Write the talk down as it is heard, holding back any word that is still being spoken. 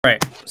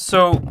Right.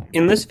 So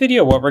in this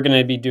video, what we're going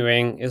to be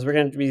doing is we're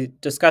going to be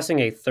discussing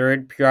a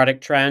third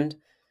periodic trend.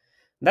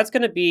 That's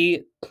going to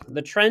be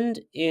the trend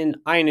in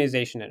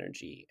ionization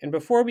energy. And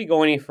before we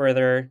go any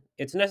further,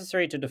 it's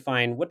necessary to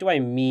define what do I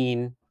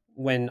mean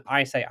when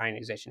I say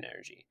ionization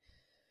energy.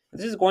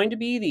 This is going to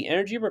be the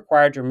energy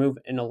required to remove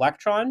an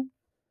electron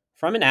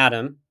from an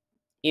atom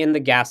in the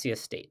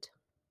gaseous state.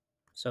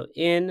 So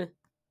in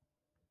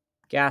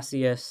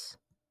gaseous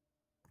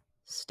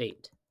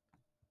state.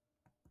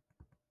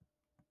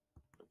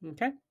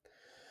 Okay.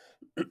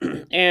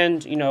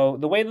 And,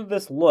 the way that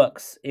this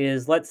looks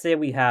is, let's say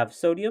we have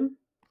sodium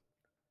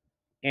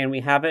and we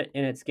have it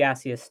in its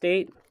gaseous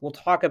state. We'll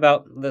talk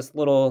about this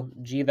little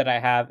g that I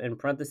have in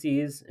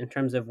parentheses in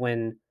terms of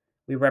when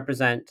we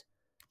represent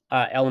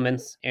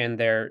elements and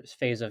their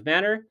phase of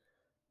matter.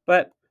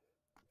 But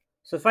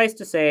suffice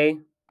to say,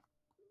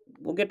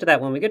 we'll get to that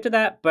when we get to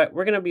that, but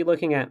we're going to be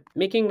looking at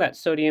making that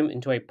sodium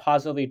into a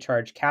positively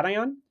charged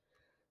cation.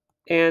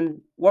 And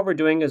what we're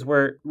doing is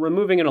we're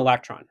removing an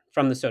electron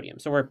from the sodium.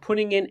 So we're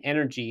putting in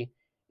energy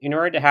in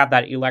order to have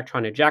that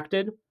electron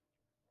ejected.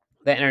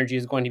 That energy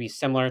is going to be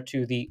similar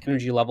to the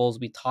energy levels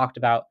we talked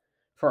about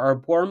for our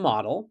Bohr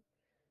model.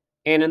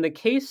 And in the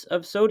case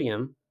of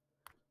sodium,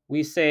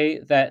 we say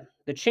that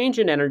the change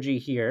in energy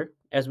here,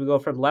 as we go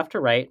from left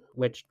to right,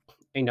 which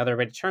another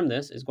way to term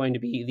this is going to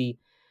be the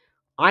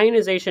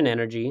ionization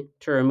energy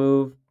to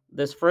remove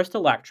this first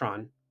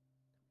electron,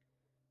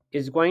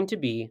 is going to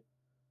be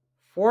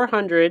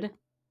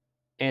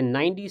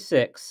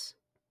 496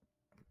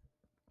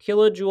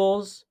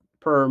 kilojoules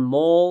per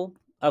mole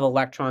of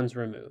electrons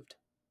removed.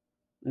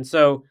 And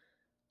so,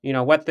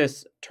 what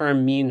this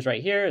term means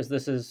right here is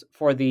this is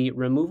for the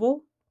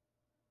removal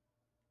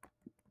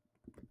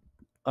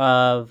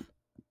of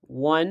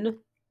 1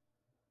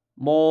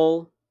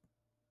 mole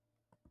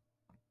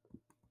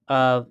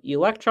of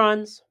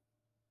electrons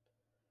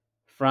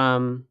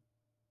from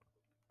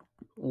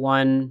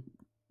 1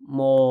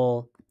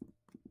 mole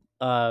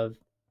of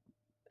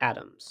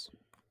atoms.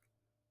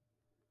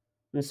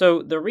 And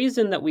so the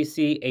reason that we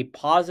see a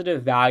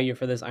positive value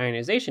for this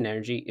ionization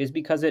energy is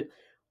because it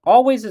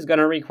always is going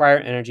to require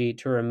energy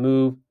to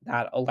remove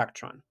that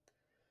electron.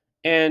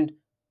 And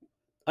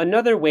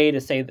another way to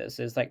say this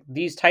is like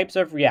these types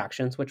of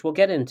reactions, which we'll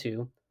get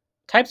into,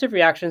 types of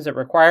reactions that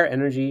require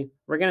energy,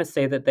 we're going to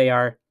say that they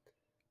are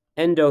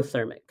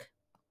endothermic.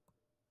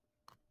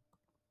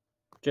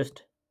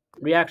 Just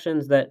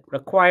reactions that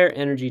require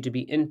energy to be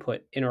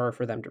input in order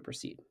for them to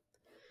proceed.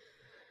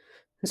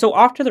 And so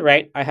off to the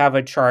right, I have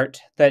a chart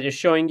that is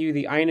showing you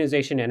the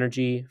ionization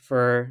energy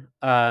for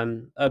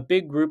a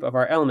big group of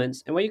our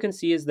elements. And what you can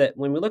see is that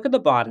when we look at the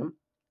bottom,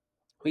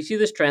 we see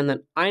this trend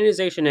that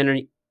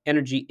ionization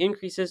energy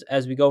increases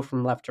as we go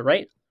from left to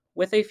right,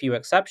 with a few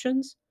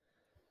exceptions.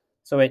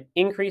 So it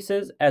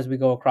increases as we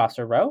go across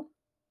a row.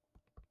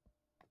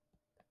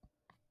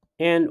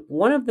 And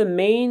one of the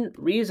main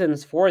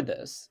reasons for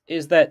this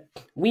is that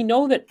we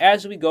know that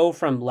as we go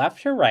from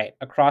left to right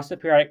across the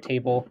periodic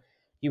table,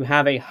 you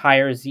have a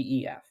higher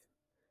ZEF.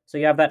 So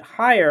you have that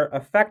higher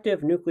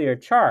effective nuclear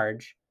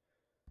charge.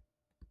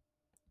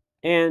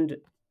 And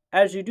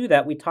as you do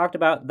that, we talked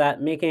about that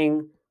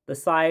making the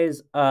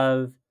size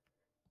of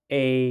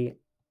a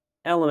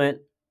element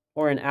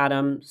or an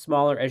atom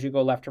smaller as you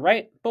go left to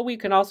right. But we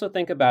can also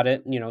think about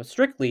it,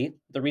 strictly,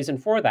 the reason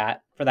for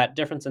that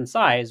difference in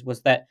size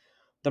was that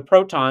the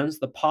protons,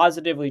 the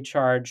positively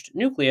charged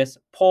nucleus,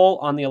 pull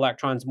on the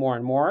electrons more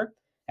and more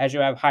as you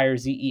have higher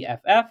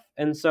ZEFF.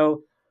 And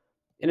so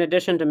in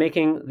addition to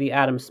making the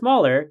atom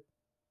smaller,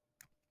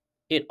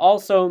 it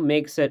also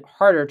makes it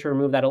harder to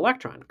remove that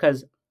electron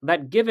because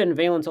that given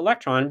valence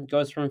electron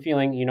goes from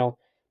feeling,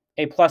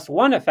 a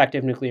 +1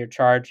 effective nuclear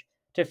charge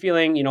to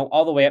feeling,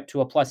 all the way up to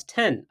a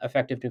 +10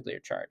 effective nuclear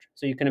charge.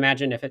 So you can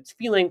imagine if it's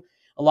feeling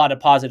a lot of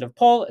positive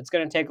pull, it's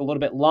going to take a little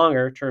bit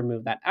longer to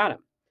remove that atom.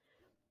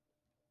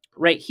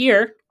 Right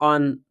here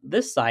on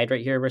this side,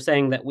 right here, we're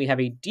saying that we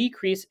have a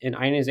decrease in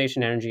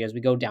ionization energy as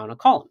we go down a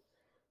column.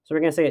 So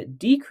we're going to say it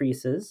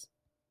decreases.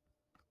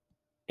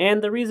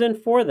 And the reason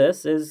for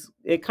this is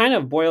it kind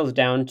of boils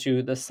down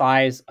to the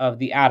size of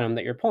the atom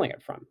that you're pulling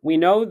it from. We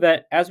know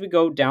that as we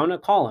go down a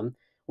column,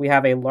 we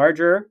have a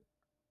larger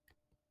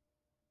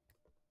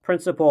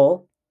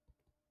principal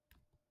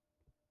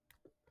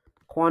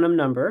quantum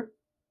number.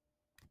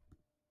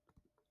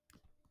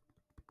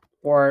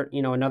 Or,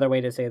 another way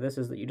to say this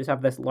is that you just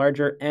have this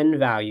larger n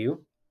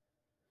value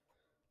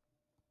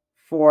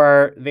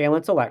for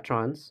valence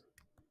electrons.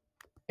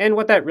 And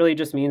what that really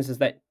just means is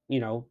that,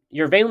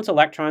 your valence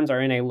electrons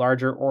are in a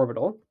larger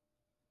orbital.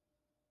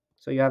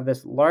 So you have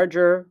this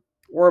larger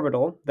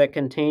orbital that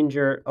contains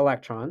your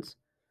electrons.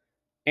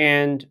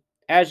 And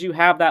as you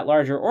have that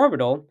larger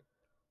orbital,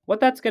 what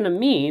that's going to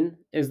mean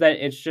is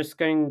that it's just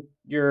going,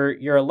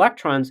 your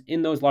electrons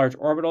in those large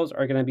orbitals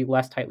are going to be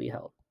less tightly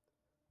held.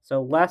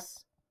 So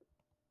less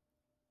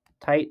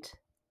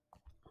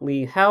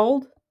tightly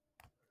held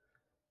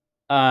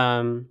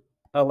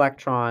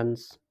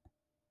electrons.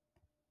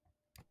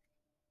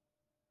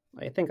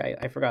 I think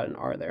I forgot an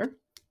R there.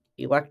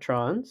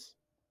 Electrons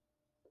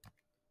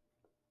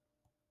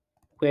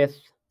with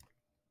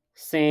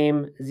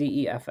same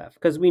ZeFF,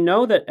 because we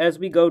know that as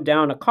we go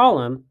down a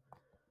column,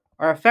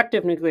 our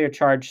effective nuclear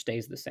charge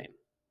stays the same.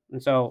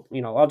 And so,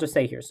 I'll just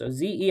say here, so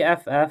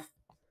ZeFF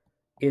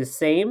is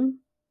same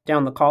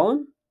down the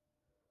column.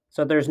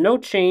 So there's no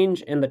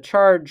change in the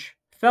charge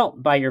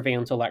felt by your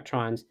valence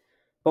electrons,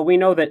 but we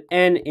know that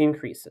N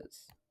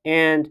increases.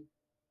 And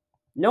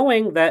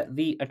knowing that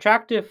the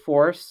attractive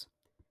force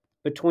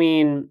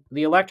between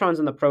the electrons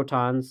and the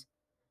protons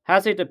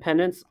has a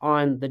dependence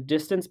on the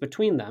distance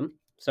between them,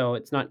 so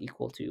it's not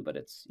equal to, but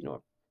it's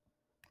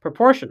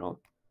proportional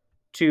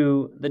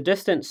to the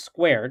distance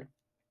squared.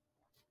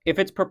 If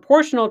it's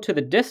proportional to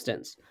the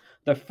distance,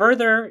 the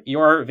further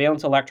your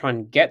valence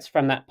electron gets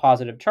from that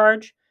positive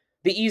charge,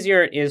 the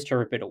easier it is to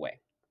rip it away.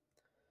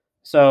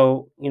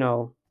 So,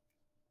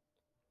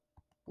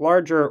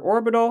 larger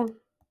orbital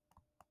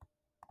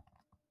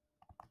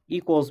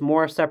equals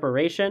more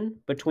separation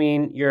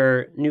between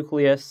your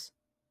nucleus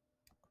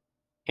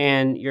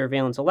and your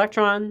valence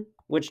electron,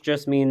 which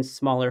just means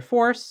smaller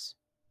force,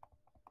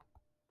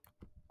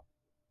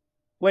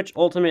 which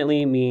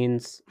ultimately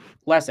means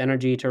less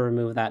energy to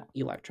remove that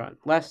electron.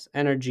 Less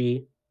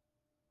energy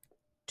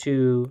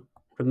to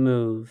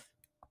remove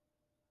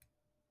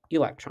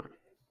electron.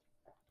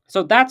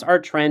 So that's our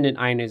trend in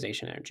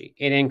ionization energy.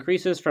 It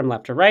increases from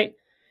left to right,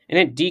 and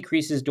it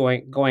decreases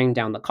going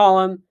down the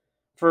column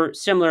for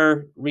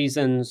similar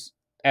reasons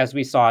as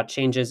we saw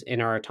changes in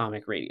our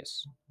atomic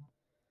radius.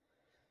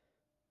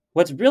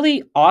 What's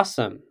really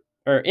awesome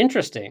or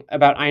interesting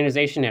about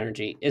ionization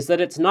energy is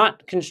that it's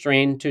not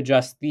constrained to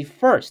just the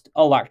first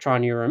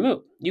electron you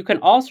remove. You can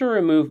also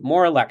remove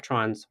more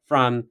electrons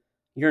from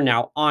your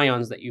now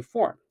ions that you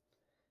form.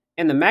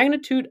 And the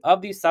magnitude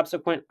of these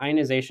subsequent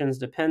ionizations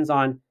depends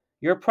on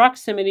your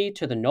proximity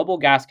to the noble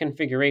gas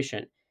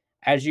configuration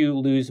as you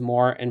lose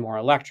more and more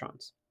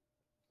electrons.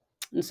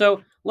 And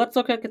so let's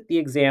look at the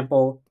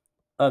example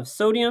of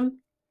sodium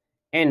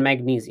and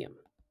magnesium.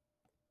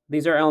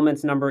 These are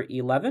elements number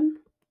 11,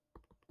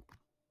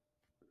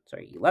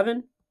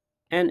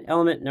 and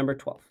element number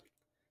 12.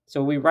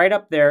 So we write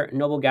up their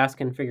noble gas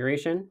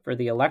configuration for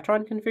the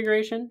electron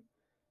configuration.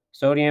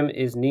 Sodium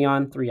is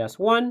neon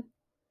 3s1,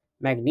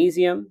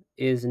 magnesium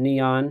is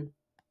neon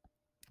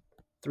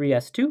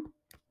 3s2.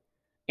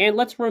 And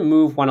let's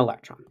remove one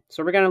electron.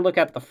 So we're going to look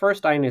at the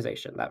first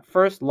ionization, that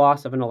first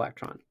loss of an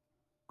electron.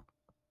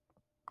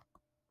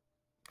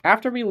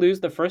 After we lose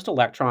the first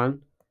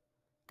electron,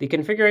 the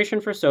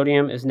configuration for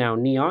sodium is now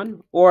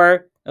neon,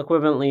 or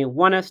equivalently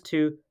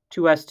 1s2,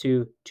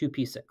 2s2,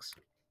 2p6.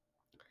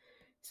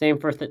 Same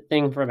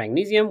thing for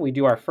magnesium. We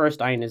do our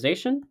first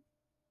ionization.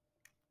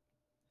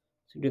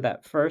 So do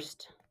that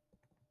first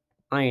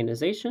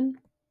ionization.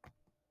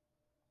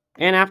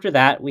 And after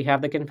that, we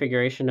have the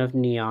configuration of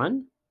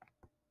neon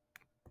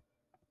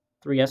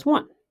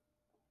 3s1.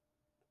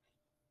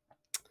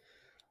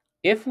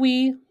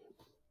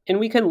 And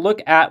we can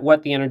look at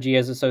what the energy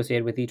is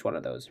associated with each one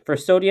of those. For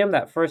sodium,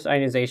 that first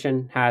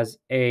ionization has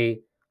a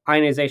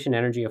ionization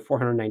energy of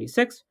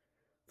 496.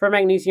 For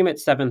magnesium,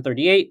 it's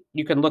 738.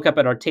 You can look up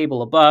at our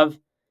table above,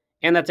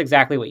 and that's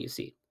exactly what you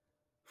see.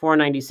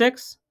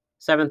 496,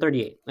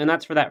 738, and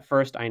that's for that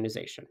first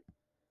ionization.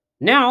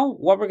 Now,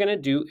 what we're going to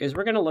do is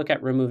we're going to look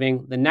at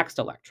removing the next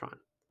electron.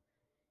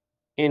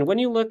 And when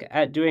you look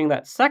at doing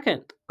that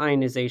second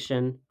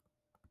ionization,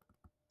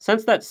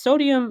 since that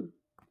sodium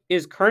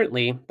is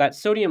currently that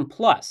sodium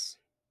plus,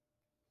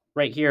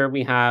 right here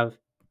we have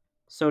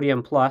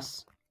sodium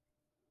plus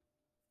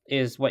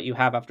is what you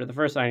have after the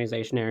first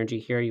ionization energy.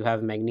 Here you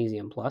have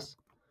magnesium plus.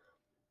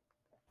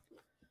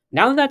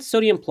 Now that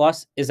sodium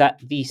plus is at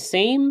the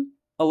same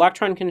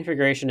electron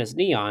configuration as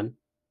neon,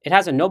 it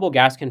has a noble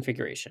gas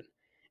configuration.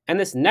 And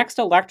this next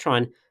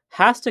electron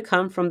has to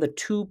come from the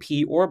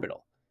 2p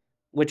orbital,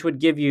 which would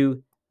give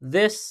you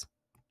this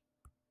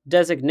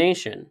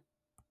designation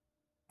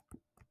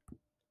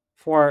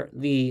for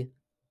the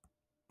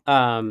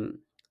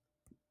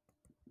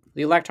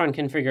electron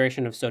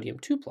configuration of sodium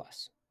 2+.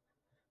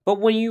 But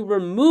when you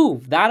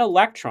remove that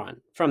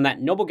electron from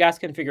that noble gas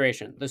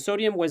configuration, the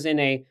sodium was in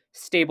a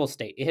stable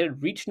state. It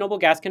had reached noble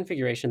gas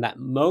configuration, that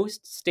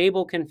most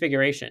stable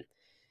configuration.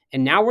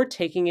 And now we're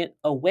taking it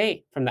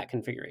away from that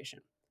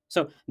configuration.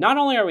 So not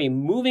only are we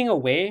moving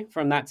away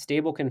from that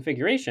stable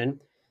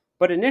configuration,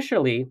 but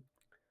initially,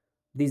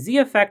 the Z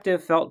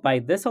effective felt by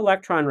this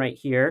electron right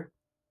here,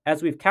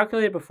 as we've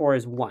calculated before,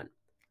 is 1.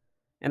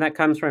 And that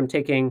comes from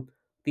taking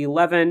the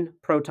 11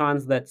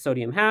 protons that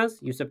sodium has,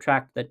 you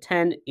subtract the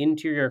 10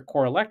 interior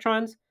core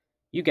electrons,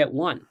 you get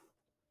 1.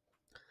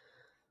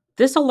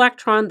 This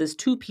electron, this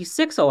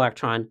 2p6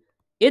 electron,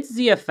 its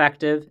Z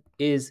effective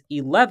is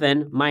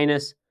 11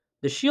 minus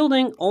the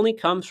shielding only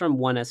comes from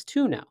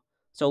 1s2 now.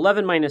 So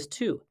 11 minus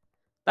 2,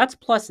 that's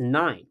plus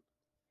 9.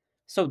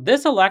 So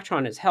this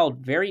electron is held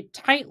very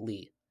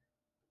tightly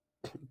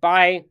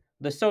by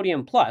the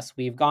sodium plus.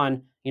 We've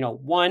gone,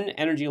 one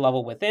energy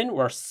level within,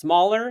 we're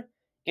smaller,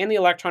 and the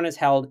electron is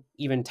held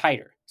even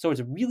tighter. So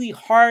it's really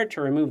hard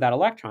to remove that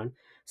electron.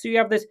 So you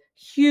have this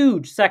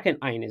huge second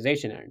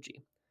ionization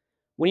energy.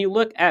 When you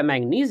look at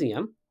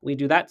magnesium, we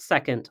do that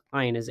second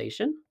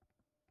ionization,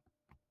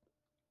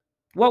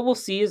 what we'll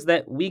see is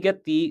that we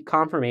get the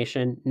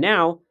conformation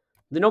now,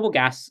 the noble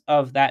gas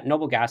of that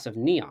noble gas of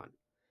neon.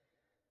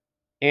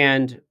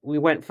 And we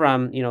went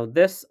from,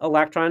 this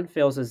electron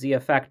fills a Z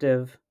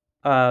effective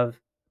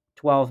of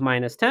 12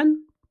 minus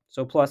 10,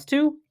 so plus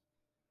 2.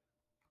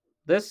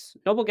 This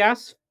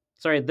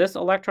this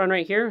electron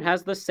right here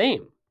has the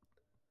same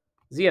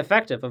Z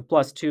effective of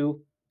plus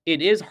 2.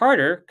 It is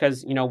harder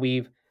because,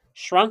 we've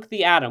shrunk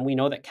the atom. We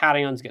know that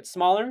cations get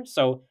smaller,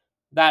 so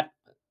that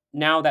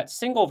now that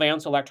single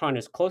valence electron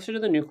is closer to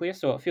the nucleus,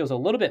 so it feels a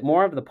little bit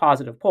more of the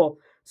positive pole.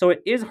 So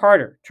it is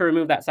harder to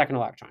remove that second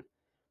electron.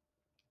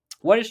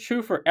 What is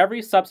true for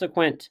every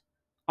subsequent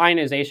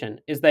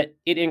ionization is that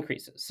it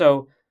increases.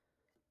 So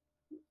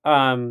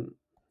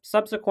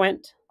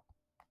subsequent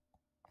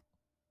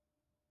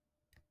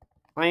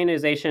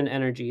ionization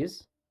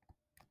energies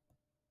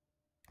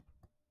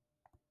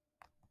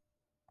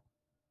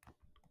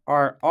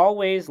are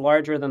always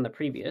larger than the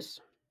previous.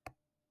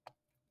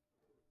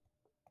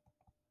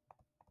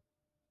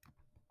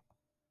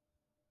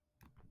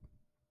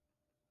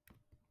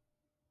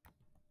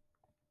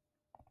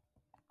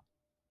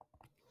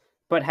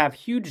 But have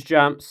huge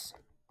jumps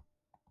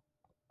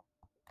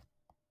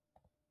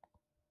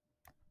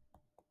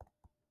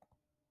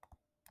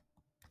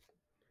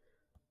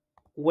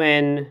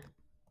when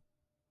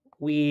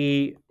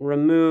we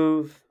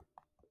remove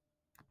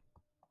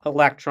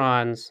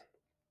electrons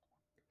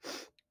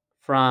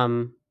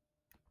from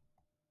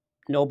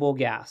noble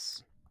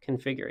gas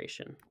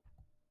configuration.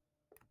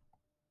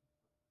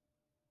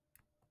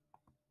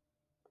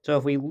 So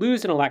if we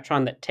lose an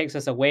electron that takes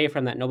us away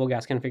from that noble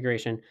gas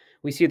configuration,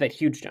 we see that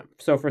huge jump.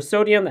 So for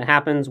sodium, that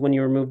happens when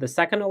you remove the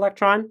second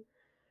electron.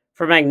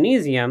 For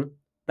magnesium,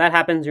 that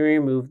happens when you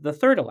remove the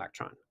third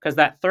electron, because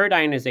that third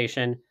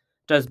ionization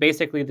does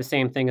basically the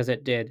same thing as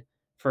it did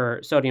for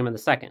sodium in the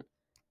second.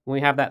 When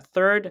we have that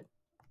third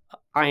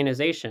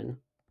ionization,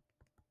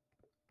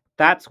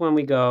 that's when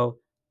we go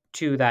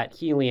to that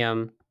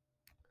helium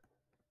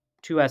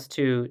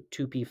 2s2,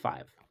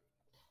 2p5.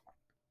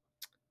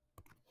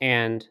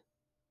 And,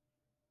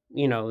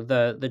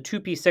 the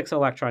 2p6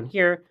 electron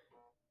here,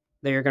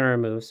 that you're going to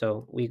remove.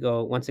 So we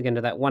go once again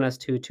to that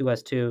 1s2,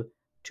 2s2,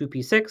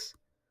 2p6.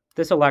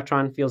 This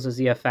electron feels a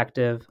Z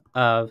effective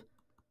of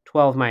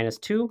 12 minus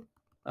 2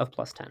 of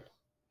plus 10.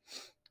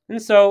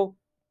 And so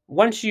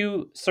once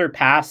you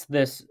surpass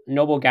this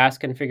noble gas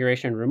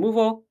configuration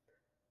removal,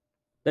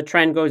 the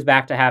trend goes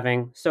back to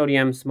having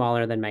sodium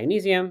smaller than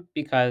magnesium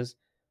because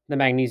the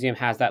magnesium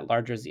has that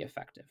larger Z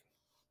effective.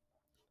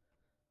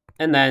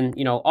 And then,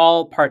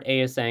 all part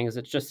A is saying is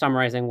it's just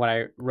summarizing what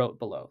I wrote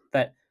below,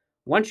 that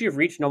once you've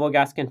reached noble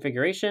gas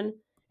configuration,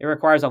 it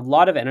requires a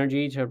lot of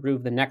energy to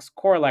remove the next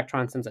core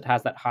electron since it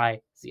has that high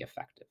Z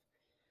effective.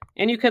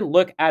 And you can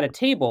look at a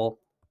table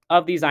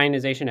of these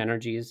ionization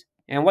energies,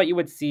 and what you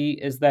would see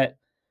is that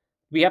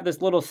we have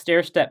this little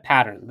stair-step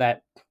pattern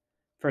that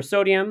for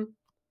sodium,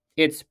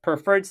 its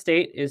preferred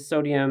state is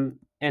sodium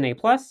Na+.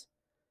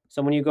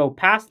 So when you go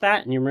past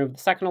that and you remove the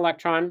second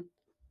electron,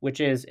 which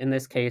is, in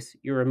this case,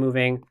 you're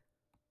removing,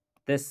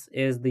 this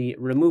is the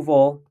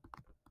removal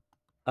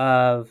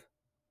of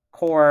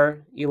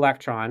core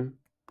electron,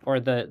 or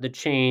the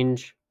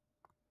change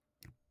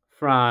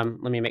from,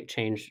 let me make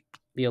change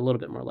be a little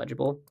bit more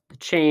legible, the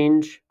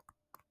change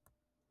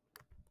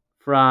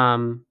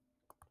from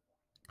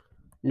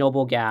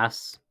noble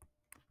gas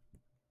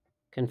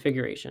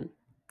configuration.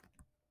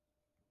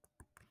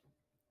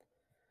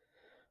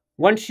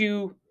 Once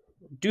you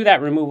do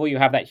that removal, you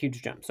have that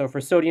huge jump. So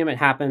for sodium, it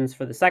happens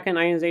for the second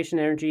ionization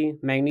energy,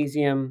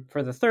 magnesium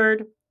for the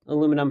third,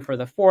 aluminum for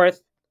the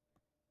fourth,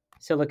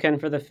 silicon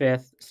for the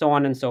fifth, so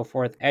on and so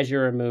forth, as you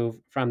remove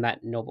from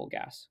that noble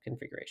gas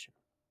configuration.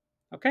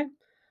 Okay?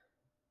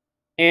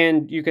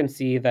 And you can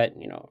see that,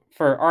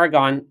 for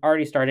argon,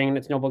 already starting in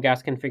its noble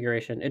gas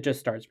configuration, it just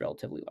starts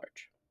relatively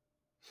large.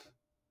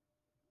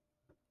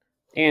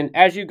 And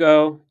as you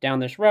go down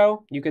this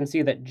row, you can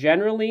see that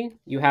generally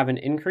you have an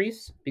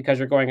increase because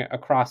you're going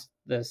across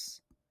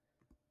this.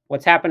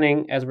 What's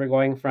happening as we're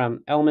going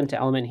from element to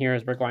element here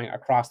is we're going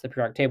across the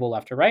periodic table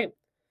left to right.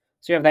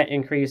 So you have that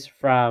increase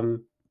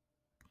from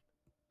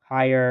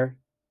higher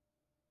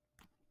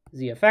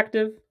Z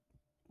effective.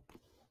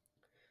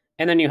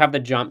 And then you have the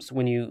jumps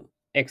when you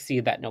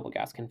exceed that noble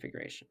gas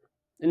configuration.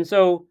 And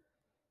so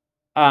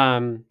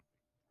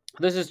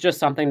this is just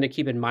something to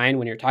keep in mind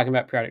when you're talking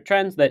about periodic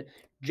trends, that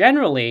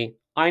generally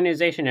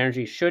ionization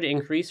energy should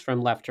increase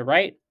from left to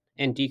right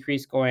and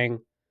decrease going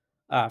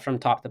from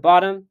top to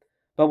bottom.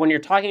 But when you're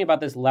talking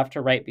about this left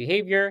to right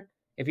behavior,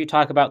 if you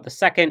talk about the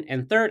second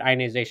and third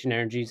ionization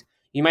energies,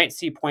 you might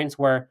see points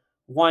where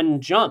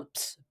one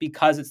jumps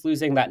because it's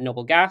losing that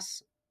noble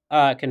gas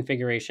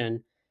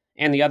configuration,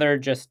 and the other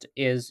just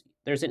is,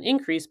 there's an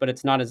increase, but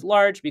it's not as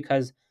large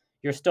because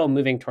you're still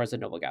moving towards the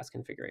noble gas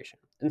configuration.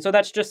 And so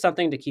that's just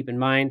something to keep in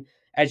mind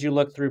as you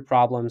look through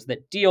problems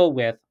that deal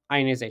with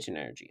ionization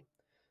energy.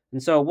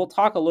 And so we'll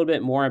talk a little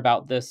bit more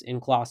about this in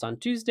class on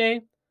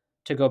Tuesday,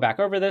 to go back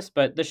over this,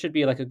 but this should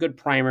be like a good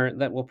primer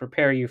that will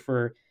prepare you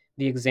for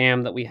the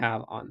exam that we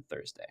have on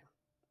Thursday.